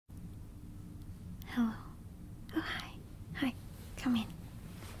Hello. Oh, hi. Hi. Come in. You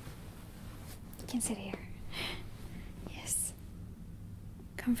can sit here. Yes.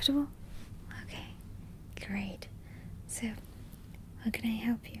 Comfortable? Okay. Great. So, how can I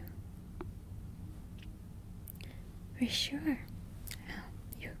help you? For sure. Oh,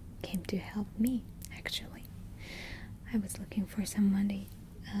 you came to help me, actually. I was looking for somebody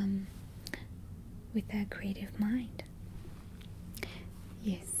with a creative mind.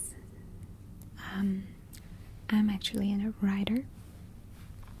 Yes. I'm actually a writer.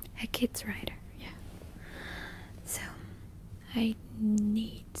 A kids writer, yeah. So, I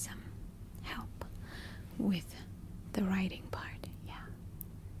need some help with the writing part, yeah.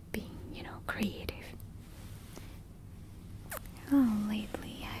 Being, creative. Oh,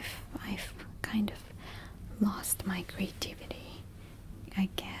 lately I've kind of lost my creativity, I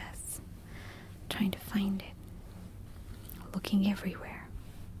guess. Trying to find it. Looking everywhere.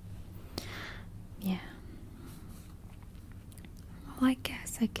 Yeah. Well, I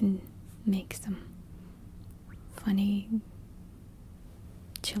guess I can make some funny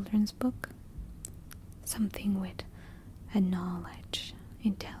children's book. Something with a knowledge,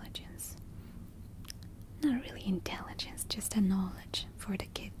 intelligence. Not really intelligence, just a knowledge for the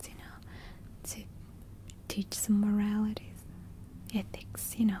kids, to teach some moralities,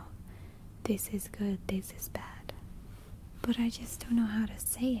 ethics, this is good, this is bad. But I just don't know how to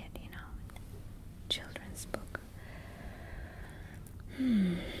say it, children's book.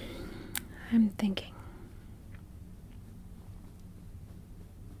 I'm thinking.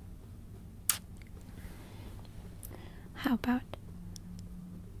 How about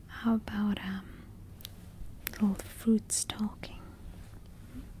little fruits talking?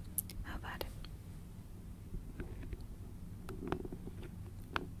 How about it?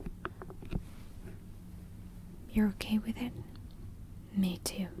 You're okay with it? Me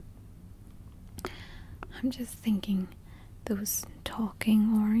too. I'm just thinking those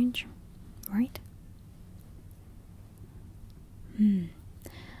talking orange, right?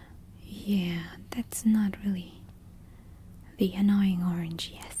 Yeah, that's not really the annoying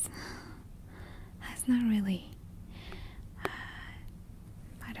orange, yes. That's not really, I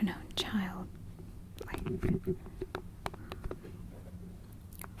don't know, child, like,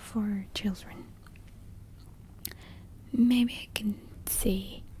 for children. Maybe I can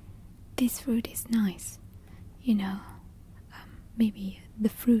say this fruit is nice, maybe the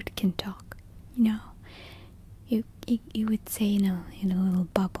fruit can talk, you would say, in a little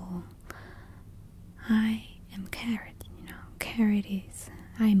bubble, I am carrot, carrot is,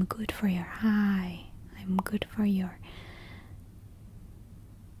 I'm good for your eye, I'm good for your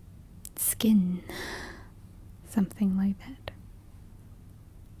skin, something like that.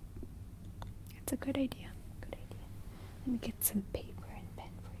 It's a good idea, Let me get some paper and pen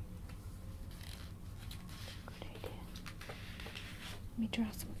for you. Good idea. Let me draw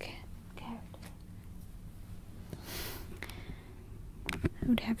some carrot. I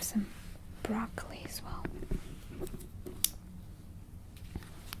would have some broccoli as well.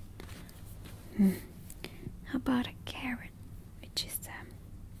 How about a carrot, which is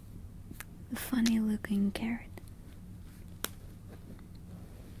a funny looking carrot?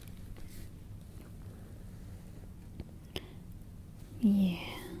 Yeah,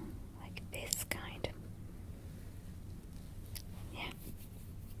 like this kind. Yeah.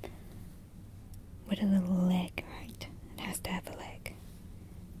 With a little leg, right? It has to have a leg.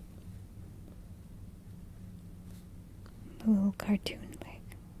 A little cartoon leg.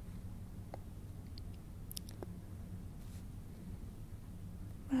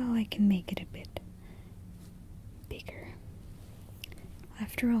 Well, I can make it a bit bigger.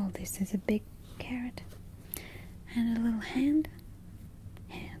 After all, this is a big carrot. And a little hand.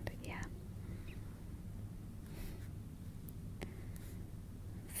 Yeah.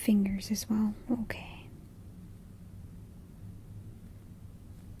 Fingers as well. Okay.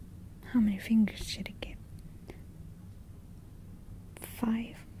 How many fingers should it get? 5?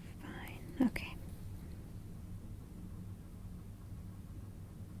 Fine. Okay.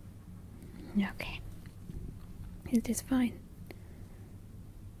 Okay. Is this fine?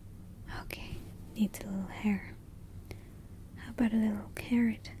 Okay. Needs a little hair. How about a little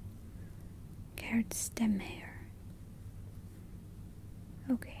carrot? Carrot stem hair.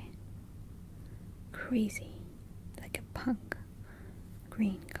 Okay. Crazy. Like a punk.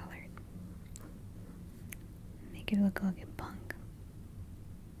 Green colored. Make it look like a punk.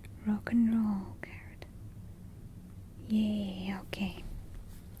 Rock and roll carrot. Yay, okay.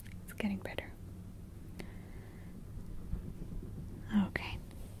 It's getting better. Okay.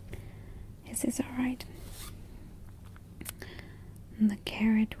 Is this alright? The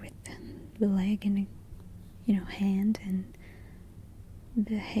carrot with the leg and hand and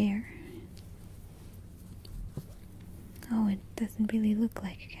the hair. Oh, it doesn't really look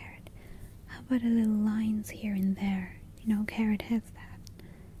like a carrot. How about a little lines here and there? Carrot has that.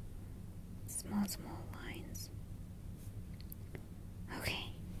 Small lines.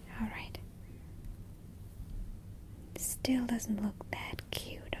 Okay, alright. Still doesn't look that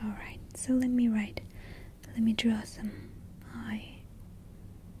cute. Alright, so let me draw some eye.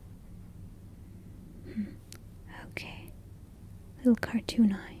 Okay. Little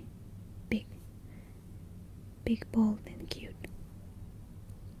cartoon eye. Big, bold, and cute.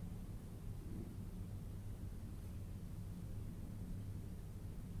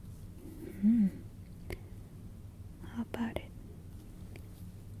 How about it?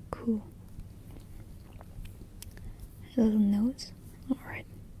 Cool. A little nose. Alright.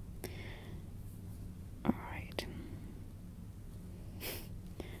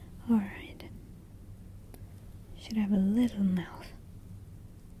 Alright. Should have a little mouth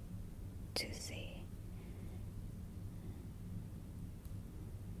to see.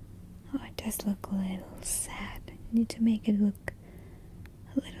 Oh, it does look a little sad. Need to make it look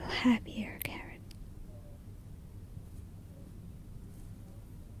a little happier, carrot.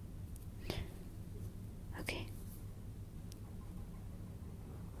 Okay.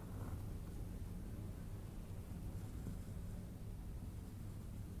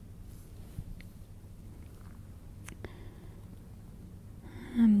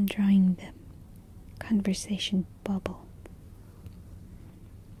 I'm drawing the conversation bubble.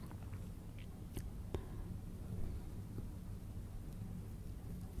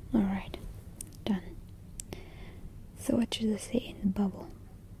 Alright, done. So what should I say in the bubble?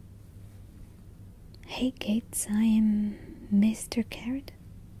 Hey kids, I am Mr. Carrot.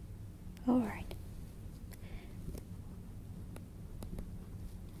 Alright.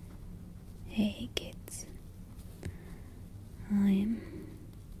 Hey kids, I am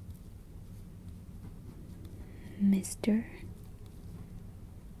Mr.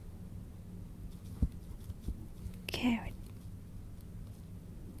 Carrot.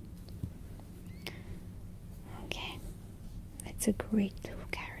 Okay, that's a great little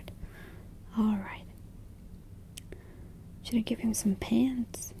carrot. Alright. Should I give him some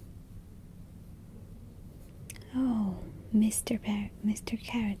pants? Oh, Mr.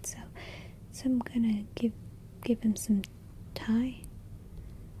 Carrot. So I'm gonna give him some tie.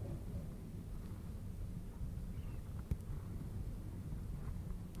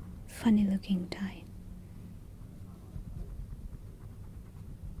 Funny looking tie.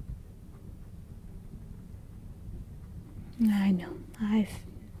 I know,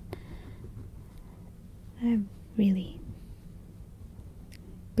 I'm really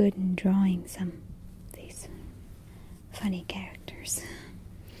good in drawing some of these funny characters.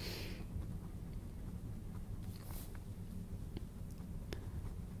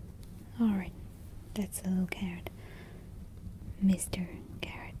 Alright, that's a little carrot. Mr.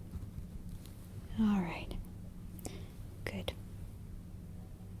 Carrot. Alright, good.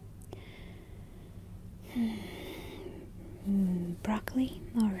 Broccoli?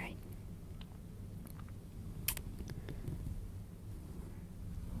 Alright.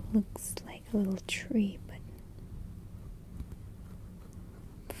 Looks like a little tree, but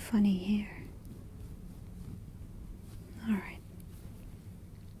funny hair. Alright.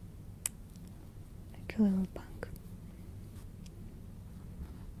 Like a little bug.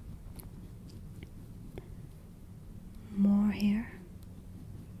 More hair.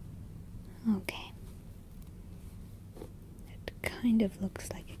 Okay. It kind of looks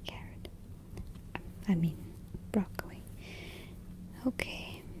like a carrot. I mean, broccoli.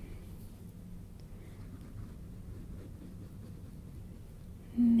 Okay.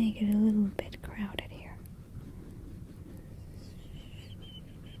 Make it a little bit crowded here.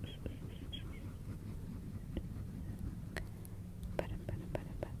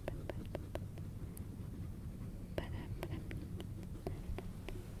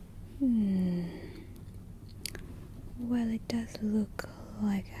 Well, it does look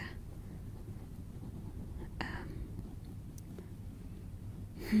like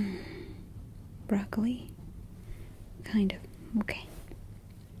a broccoli, kind of. Okay.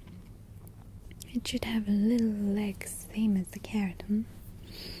 It should have little legs, same as the carrot,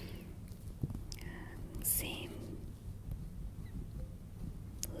 Same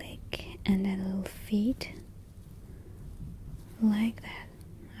leg and a little feet, like that.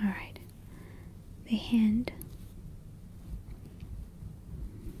 Alright. The hand.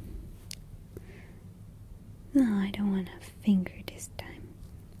 No, I don't want a finger this time.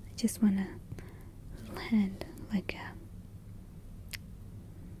 I just want a little hand, like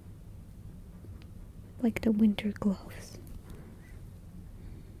like the winter gloves.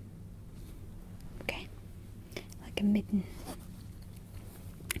 Okay, like a mitten.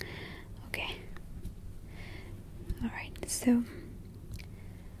 Okay. Alright, so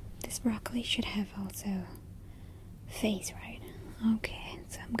this broccoli should have also face, right? Okay,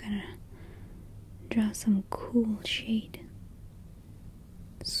 so I'm gonna draw some cool shade.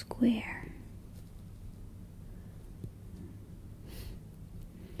 Square.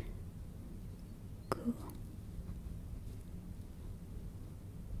 Cool.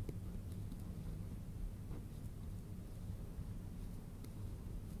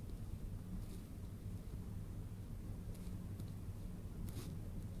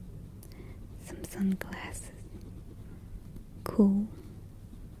 Some sunglasses. Cool.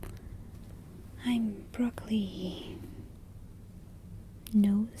 I'm broccoli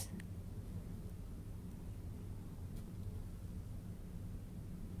nose.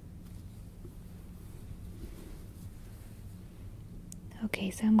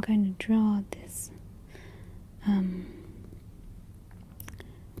 Okay, so I'm going to draw this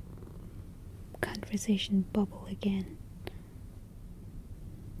conversation bubble again.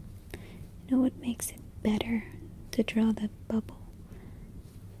 You know what makes it better to draw that bubble?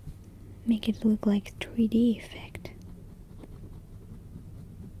 Make it look like 3D effect.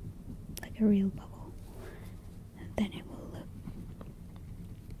 Like a real bubble. And then it will look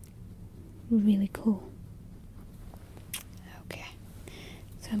really cool. Okay.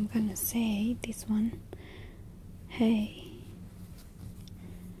 So I'm gonna say this one. Hey.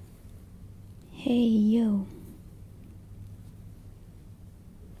 Hey yo.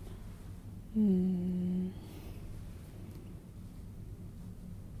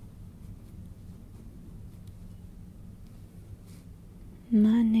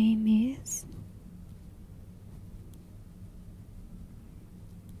 My name is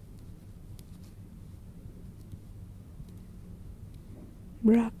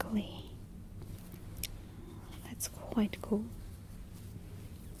broccoli. That's quite cool.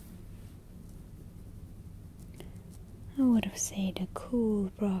 I would have said a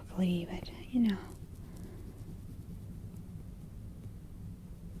cool broccoli, but you know.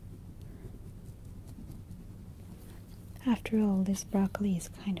 After all, this broccoli is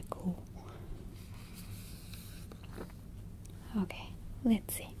kind of cool. Okay,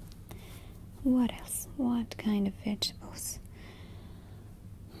 let's see. What else? What kind of vegetables?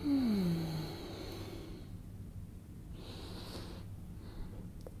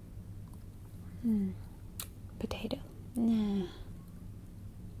 Potato. Nah.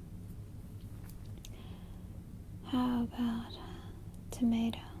 How about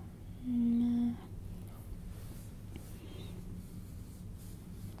tomato? Nah.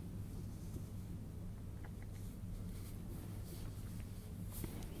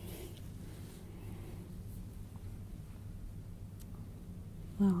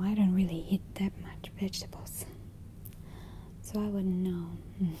 Well, I don't really eat that much vegetables, so I wouldn't know.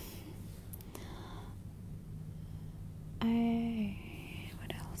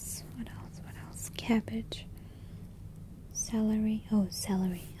 What else? What else? Cabbage. Celery. Oh,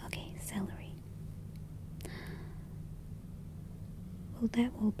 celery. Okay, celery. Well,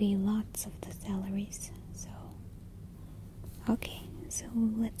 that will be lots of the celeries, so... Okay, so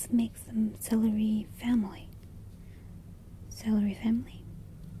let's make some celery family. Celery family?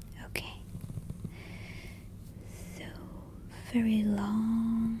 Okay. So, very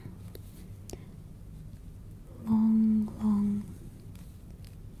long,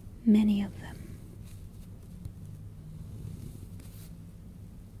 many of them.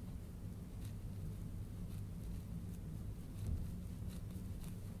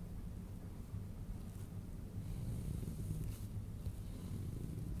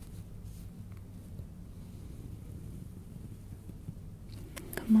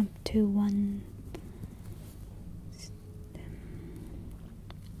 Come up to one stem,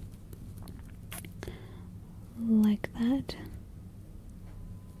 like that.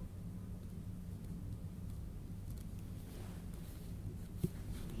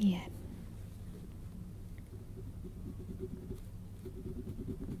 Yeah.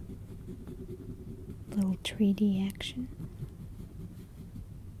 Little 3D action.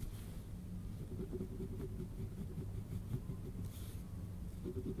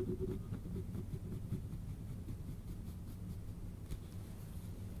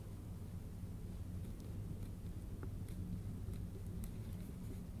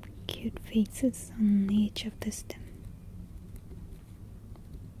 Cute faces on each of the stem.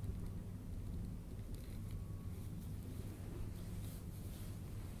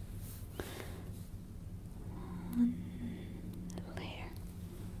 One layer.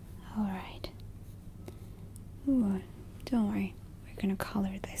 Alright. Ooh, don't worry, we're gonna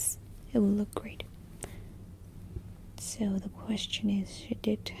color this. It will look great. So the question is, should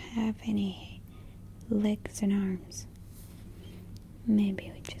it have any legs and arms? Maybe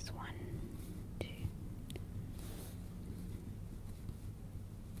with just one, two.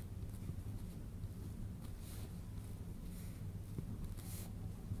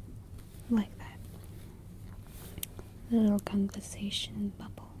 Like that. A little conversation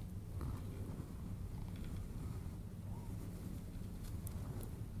bubble.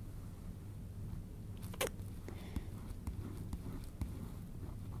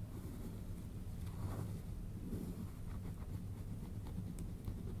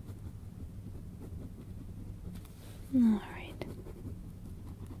 Alright.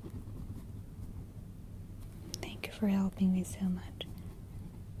 Thank you for helping me so much.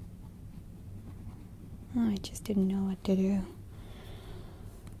 Oh, I just didn't know what to do.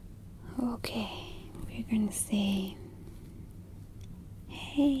 Okay, we're gonna say,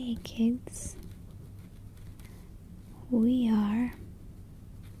 hey kids, we are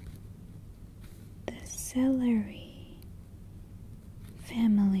the celery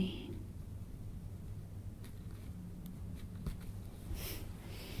family.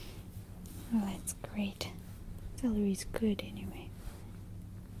 Oh, that's great. Celery's good anyway.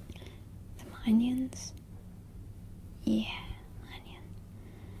 Some onions? Yeah, onion.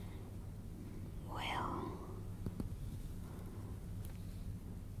 Well,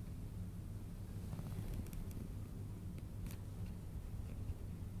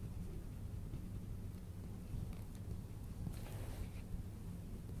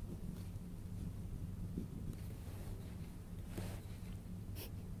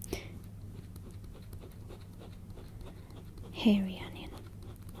 hairy onion.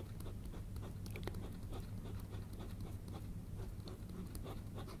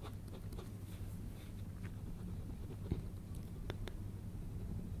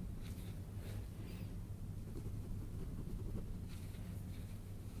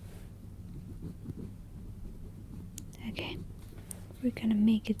 Okay, we're gonna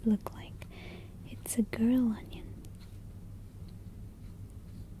make it look like it's a girl onion.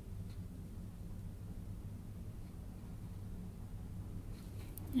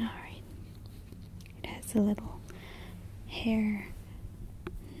 Alright, it has a little hair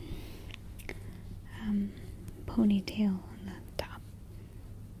ponytail on the top.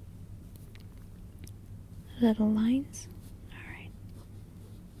 Little lines. Alright.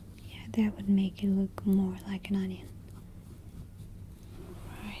 Yeah, that would make it look more like an onion.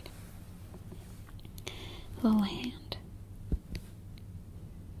 Alright. Little hand.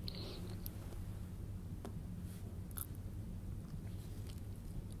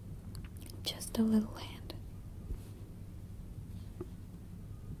 Just a little hand.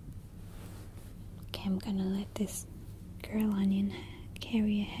 Okay, I'm gonna let this girl onion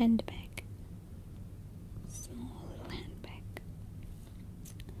carry a handbag. Small little handbag.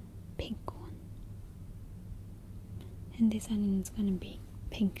 Pink one. And this onion is gonna be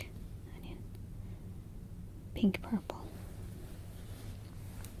pink onion. Pink purple.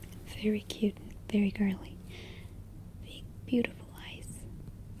 Very cute, very girly. Big, beautiful eyes.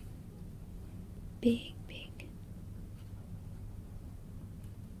 Big, big.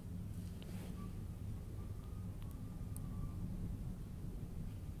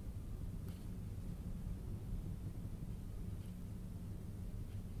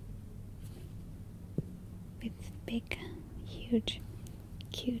 With big, huge,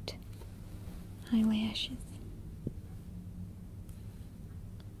 cute eyelashes.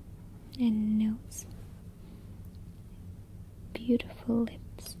 And nose. Beautiful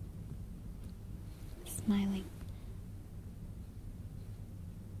lips. Smiling.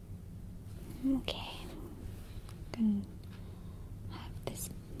 Okay. Gonna have this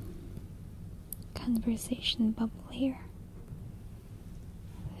conversation bubble here.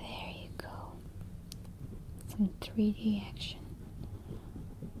 There you go. Some 3D action.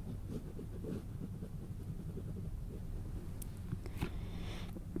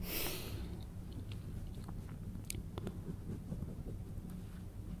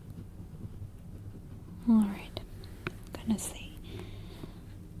 Alright, I'm gonna say,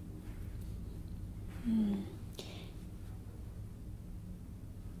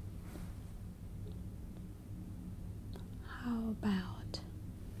 how about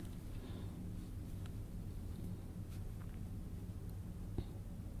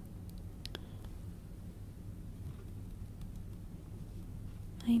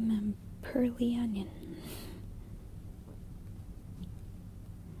I'm a pearly onion.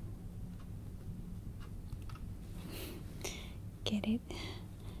 Get it?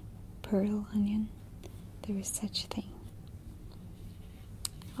 Pearl onion. there is such thing.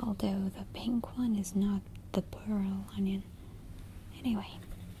 Although the pink one is not the pearl onion. Anyway.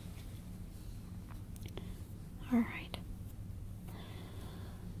 Alright.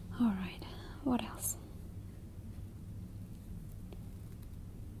 Alright. What else?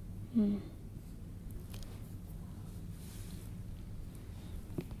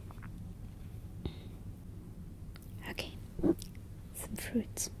 Okay. Some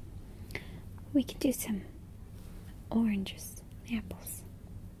fruits. We could do some oranges, apples.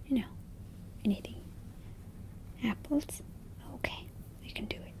 You know, anything. Apples? Okay, we can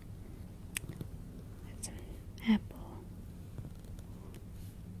do it. Some apple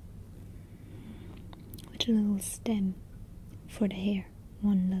with a little stem for the hair.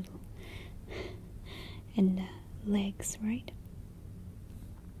 One little. And the legs, right?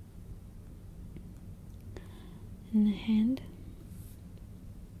 And the hand.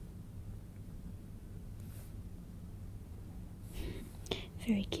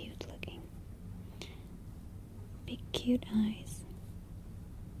 Very cute looking. Big cute eyes.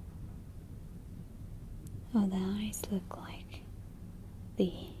 Oh, the eyes look like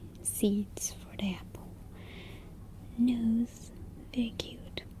the seeds for the apple. Nose, very cute.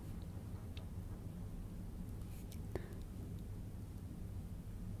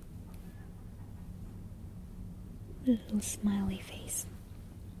 Little smiley face.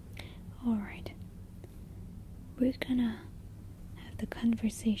 Alright. We're gonna have the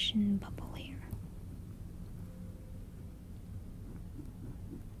conversation bubble here.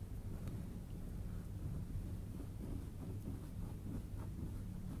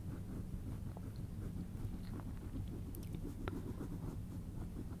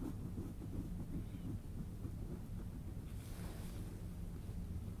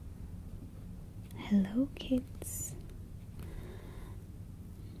 Hello, kids.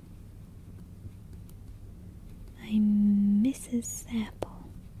 I'm Mrs. Apple.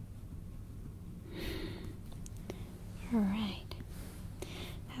 Alright.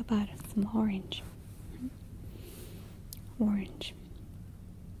 How about some orange? Orange.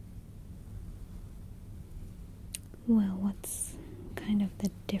 Well, what's kind of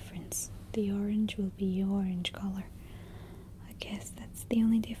the difference? The orange will be orange color. I guess that's the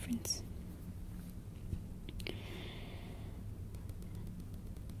only difference.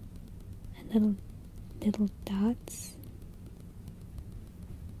 And little dots.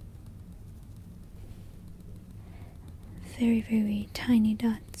 Very, very tiny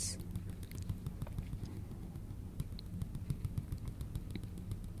dots.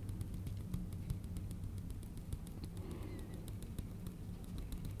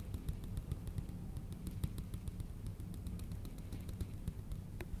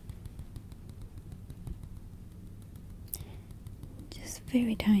 Just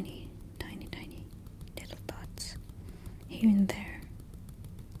very tiny little dots here and there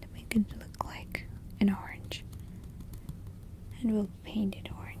to make it look like an orange. And we'll paint it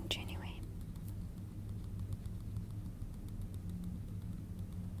orange anyway.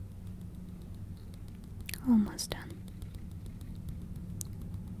 Almost done.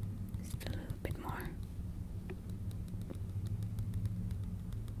 Just a little bit more.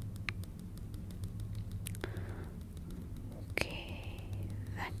 Okay,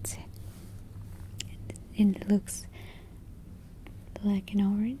 that's it. And it looks like an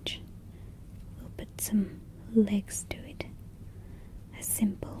orange. We'll put some legs to it. A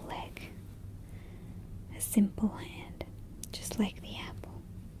simple leg. A simple hand. Just like the apple.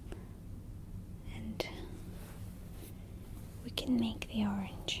 And we can make the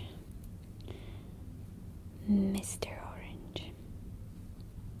orange Mr. Orange.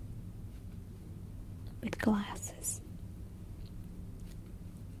 With glasses.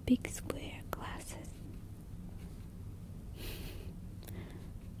 Big square glasses.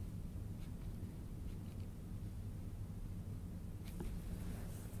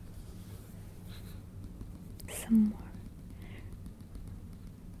 Some more.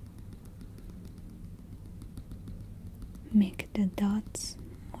 Make the dots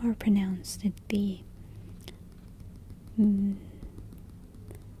more pronounced at the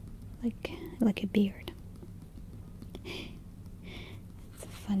like a beard. It's a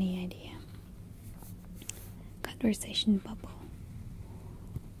funny idea. Conversation bubble.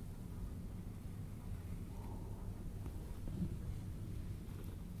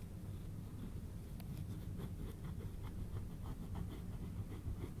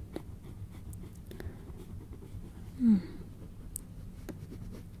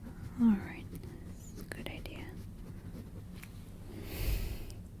 Alright, that's a good idea.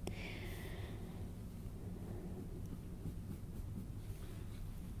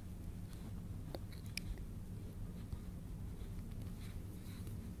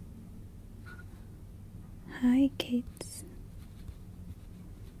 Hi, kids.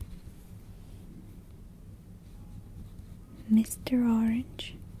 Mr.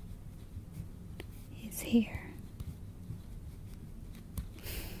 Orange is here.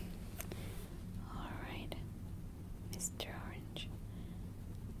 Alright, Mr. Orange.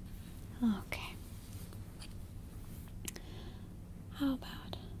 Okay. How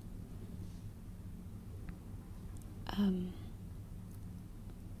about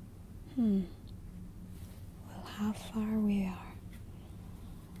well, how far we are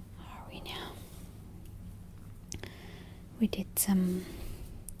we now? We did some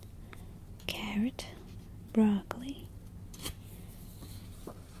carrot, broccoli,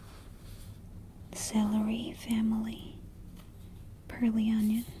 celery family, pearly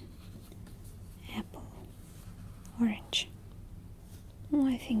onion, apple, orange. Well,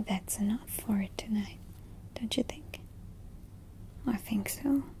 I think that's enough for it tonight, don't you think? I think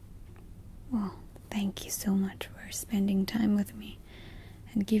so. Well, thank you so much for spending time with me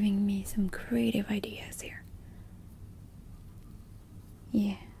and giving me some creative ideas here.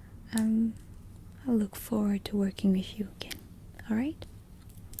 Yeah, I look forward to working with you again. Alright?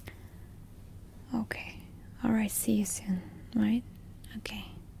 Okay. Alright, see you soon. Alright? Okay.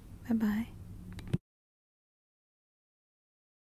 Bye-bye.